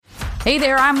Hey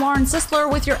there, I'm Lauren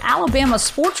Sisler with your Alabama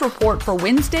Sports Report for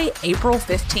Wednesday, April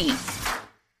 15th.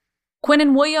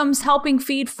 Quinnen Williams helping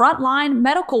feed frontline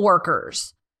medical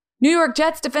workers. New York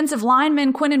Jets defensive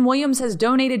lineman Quinnen Williams has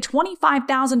donated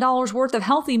 $25,000 worth of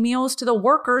healthy meals to the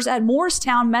workers at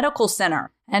Morristown Medical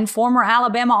Center. And former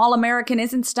Alabama All-American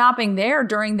isn't stopping there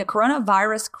during the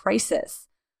coronavirus crisis.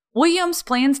 Williams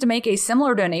plans to make a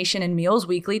similar donation in meals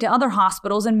weekly to other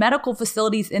hospitals and medical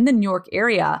facilities in the New York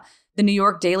area, the New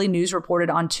York Daily News reported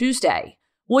on Tuesday.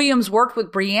 Williams worked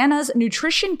with Brianna's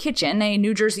Nutrition Kitchen, a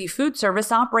New Jersey food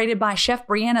service operated by Chef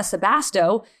Brianna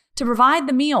Sebasto, to provide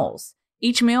the meals.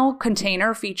 Each meal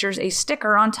container features a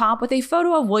sticker on top with a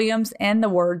photo of Williams and the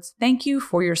words, "Thank you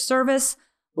for your service.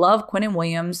 Love, Quinnen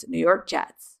Williams, New York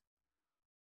Jets."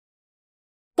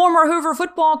 Former Hoover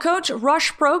football coach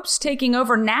Rush Probst taking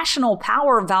over national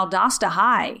power Valdosta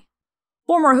High.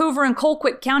 Former Hoover and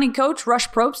Colquitt County coach Rush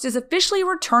Probst is officially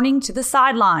returning to the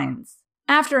sidelines.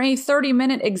 After a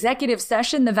 30-minute executive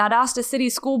session, the Valdosta City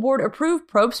School Board approved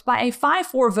Probst by a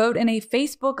 5-4 vote in a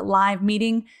Facebook Live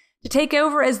meeting to take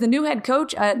over as the new head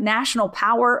coach at National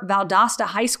Power Valdosta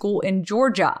High School in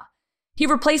Georgia. He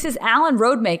replaces Alan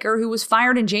Roadmaker, who was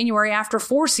fired in January after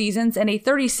 4 seasons and a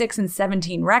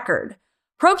 36-17 record.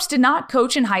 Probst did not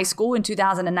coach in high school in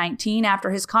 2019 after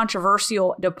his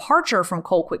controversial departure from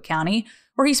Colquitt County,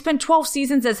 where he spent 12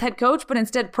 seasons as head coach, but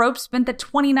instead Probst spent the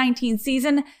 2019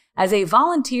 season as a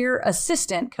volunteer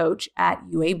assistant coach at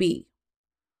UAB.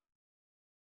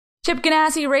 Chip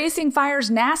Ganassi Racing fires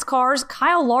NASCAR's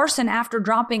Kyle Larson after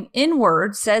dropping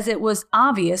N-word, says it was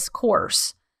obvious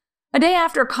course. A day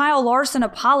after Kyle Larson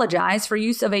apologized for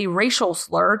use of a racial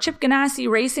slur, Chip Ganassi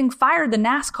Racing fired the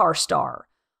NASCAR star.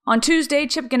 On Tuesday,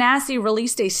 Chip Ganassi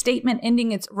released a statement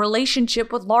ending its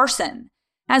relationship with Larson.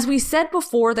 As we said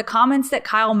before, the comments that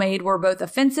Kyle made were both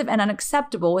offensive and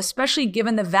unacceptable, especially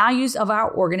given the values of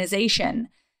our organization.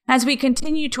 As we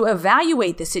continue to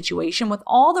evaluate the situation with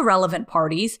all the relevant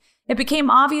parties, it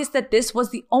became obvious that this was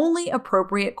the only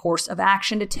appropriate course of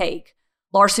action to take.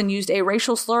 Larson used a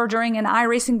racial slur during an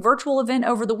iRacing virtual event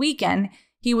over the weekend.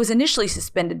 He was initially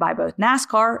suspended by both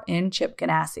NASCAR and Chip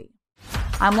Ganassi.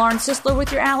 I'm Lauren Sisler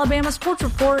with your Alabama Sports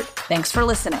Report. Thanks for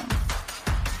listening.